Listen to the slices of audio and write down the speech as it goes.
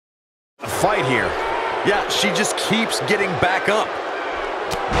fight here. Yeah, she just keeps getting back up.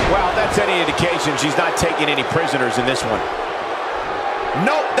 Well, that's any indication she's not taking any prisoners in this one.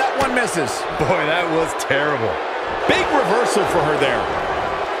 Nope, that one misses. Boy, that was terrible. Big reversal for her there.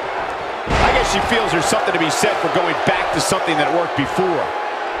 I guess she feels there's something to be said for going back to something that worked before.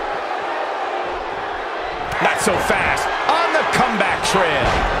 Not so fast. On the comeback trail.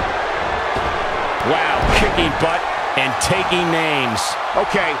 Wow, kicking butt and taking names.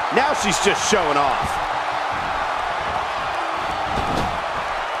 Okay, now she's just showing off.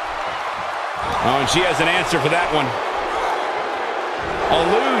 Oh, and she has an answer for that one.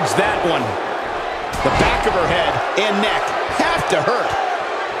 Eludes that one. The back of her head and neck have to hurt.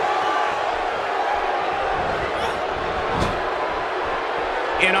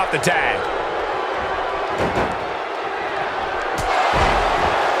 In off the tag.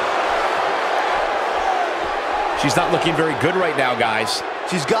 She's not looking very good right now, guys.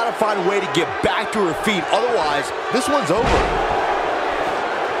 She's got to find a way to get back to her feet. Otherwise, this one's over.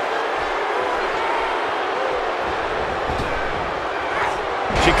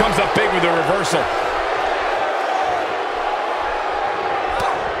 She comes up big with a reversal.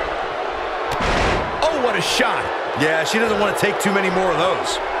 Oh, what a shot. Yeah, she doesn't want to take too many more of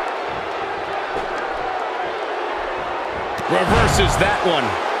those. Reverses that one.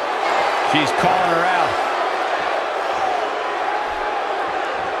 She's calling her out.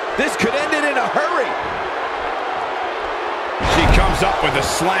 This could end it in a hurry. She comes up with a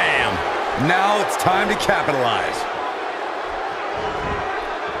slam. Now it's time to capitalize.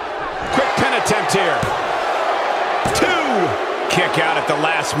 Quick pin attempt here. 2. Kick out at the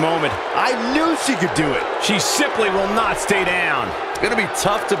last moment. I knew she could do it. She simply will not stay down. It's going to be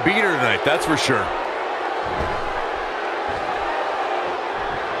tough to beat her tonight, that's for sure.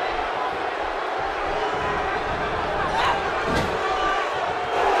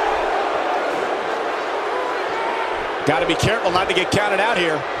 Got to be careful not to get counted out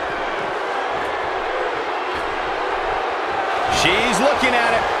here. She's looking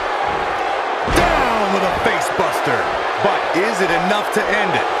at it. Down with a face buster. But is it enough to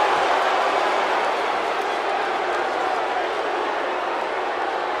end it?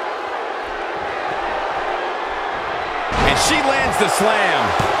 And she lands the slam.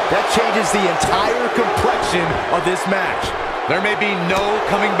 That changes the entire complexion of this match. There may be no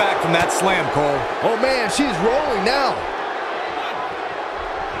coming back from that slam, Cole. Oh, man, she's rolling now.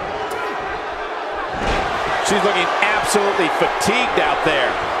 She's looking absolutely fatigued out there.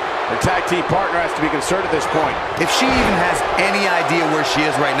 Her tag team partner has to be concerned at this point. If she even has any idea where she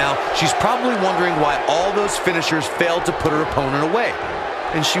is right now, she's probably wondering why all those finishers failed to put her opponent away.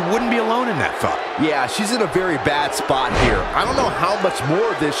 And she wouldn't be alone in that thought. Yeah, she's in a very bad spot here. I don't know how much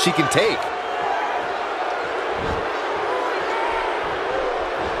more of this she can take.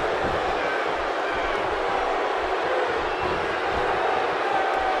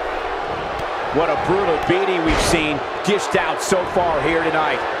 What a brutal beating we've seen dished out so far here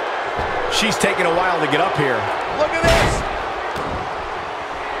tonight. She's taking a while to get up here. Look at this!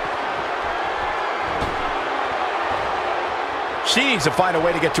 She needs to find a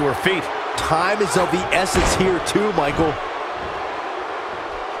way to get to her feet. Time is of the essence here too, Michael.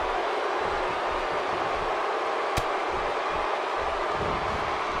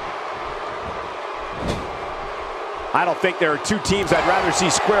 I don't think there are two teams I'd rather see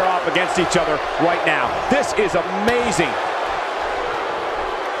square off against each other right now. This is amazing.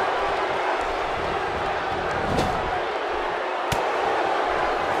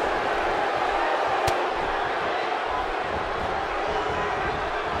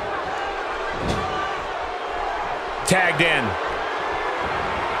 Tagged in.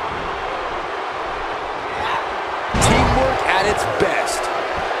 Teamwork at its best.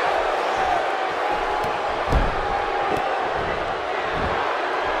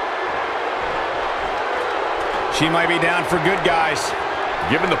 She might be down for good, guys.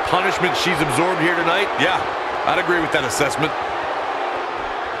 Given the punishment she's absorbed here tonight, yeah, I'd agree with that assessment.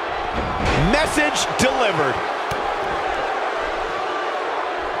 Message delivered.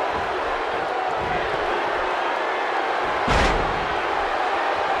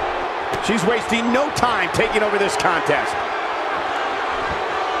 She's wasting no time taking over this contest.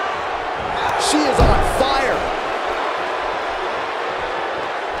 She is on fire.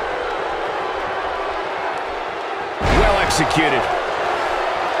 Well executed.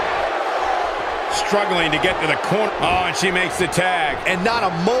 Struggling to get to the corner. Oh, and she makes the tag. And not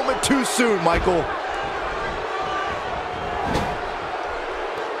a moment too soon, Michael.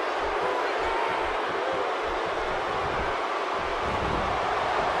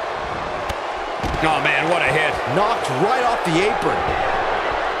 Oh, man, what a hit. Knocked right off the apron.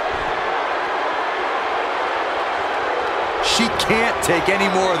 She can't take any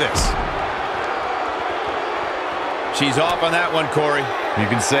more of this. She's off on that one, Corey. You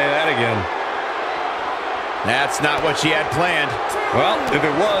can say that again. That's not what she had planned. Well, if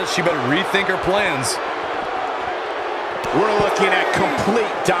it was, she better rethink her plans. We're looking at complete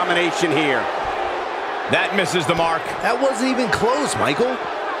domination here. That misses the mark. That wasn't even close, Michael.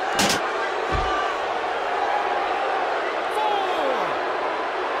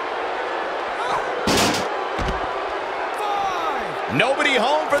 Nobody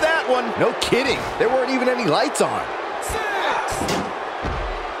home for that one. No kidding. There weren't even any lights on. 6, 7.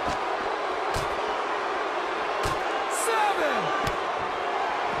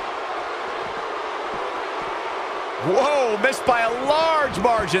 Whoa, missed by a large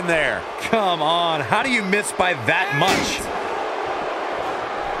margin there. Come on, how do you miss by that much?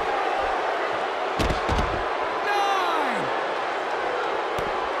 9.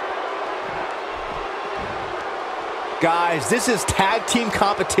 Guys, this is tag team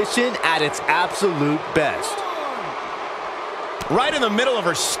competition at its absolute best. Right in the middle of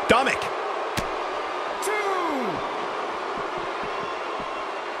her stomach. 2.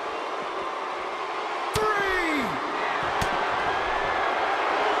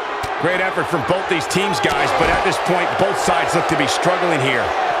 Great effort from both these teams, guys, but at this point, both sides look to be struggling here.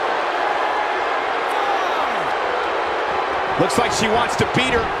 Looks like she wants to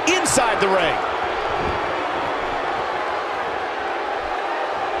beat her inside the ring.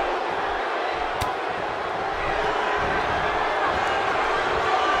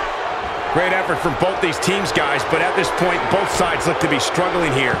 Great effort from both these teams, guys, but at this point, both sides look to be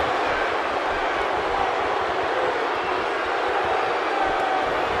struggling here.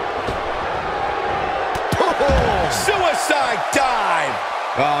 Suicide dive!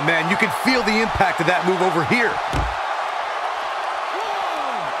 Oh, man, you can feel the impact of that move over here.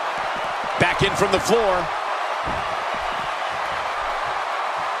 Back in from the floor.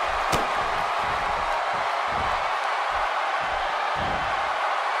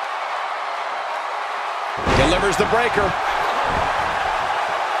 Delivers the breaker.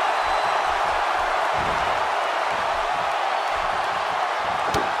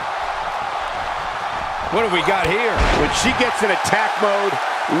 What do we got here? When she gets in attack mode,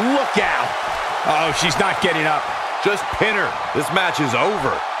 look out. Oh, she's not getting up. Just pin her. This match is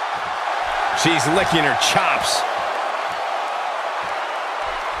over. She's licking her chops.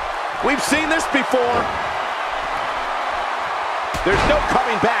 We've seen this before. There's no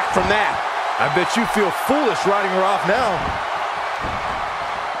coming back from that. I bet you feel foolish riding her off now.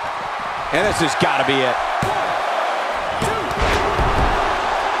 And this has got to be it.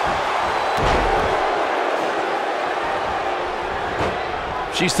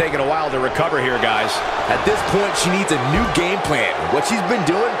 She's taking a while to recover here, guys. At this point, she needs a new game plan. What she's been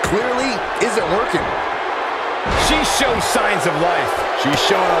doing clearly isn't working. She shows signs of life. She's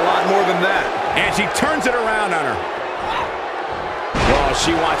showing a lot more than that. And she turns it around on her. Oh,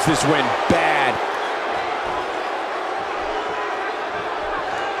 she wants this win bad.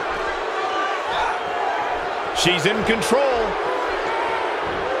 She's in control.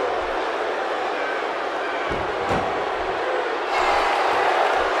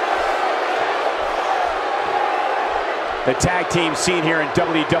 The tag team scene here in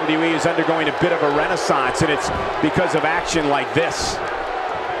WWE is undergoing a bit of a renaissance, and it's because of action like this.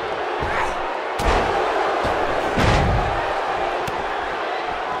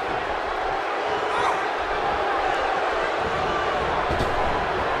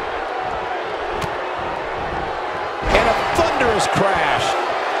 And a thunderous crash.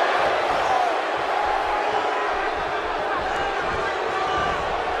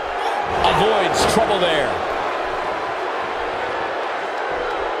 Avoids trouble there.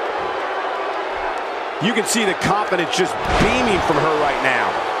 You can see the confidence just beaming from her right now.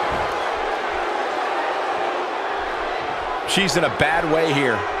 She's in a bad way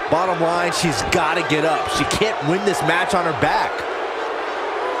here. Bottom line, she's got to get up. She can't win this match on her back.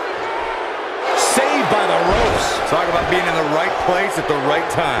 Saved by the ropes. Talk about being in the right place at the right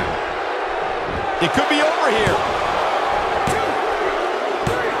time. It could be over here. 2,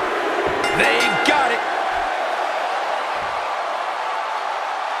 3. They got it.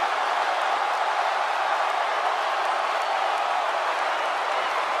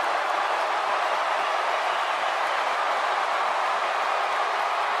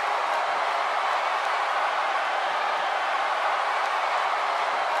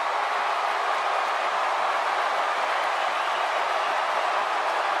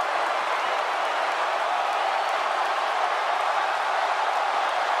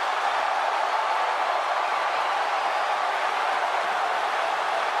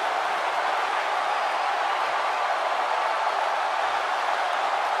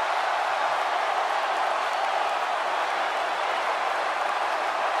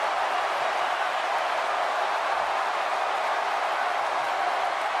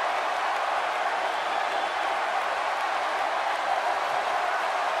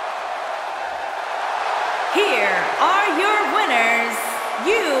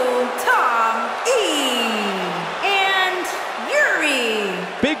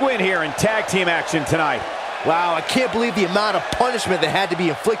 win here in tag team action tonight. Wow, I can't believe the amount of punishment that had to be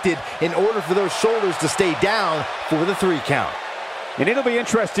inflicted in order for those shoulders to stay down for the 3 count. And it'll be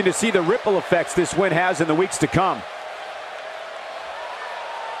interesting to see the ripple effects this win has in the weeks to come.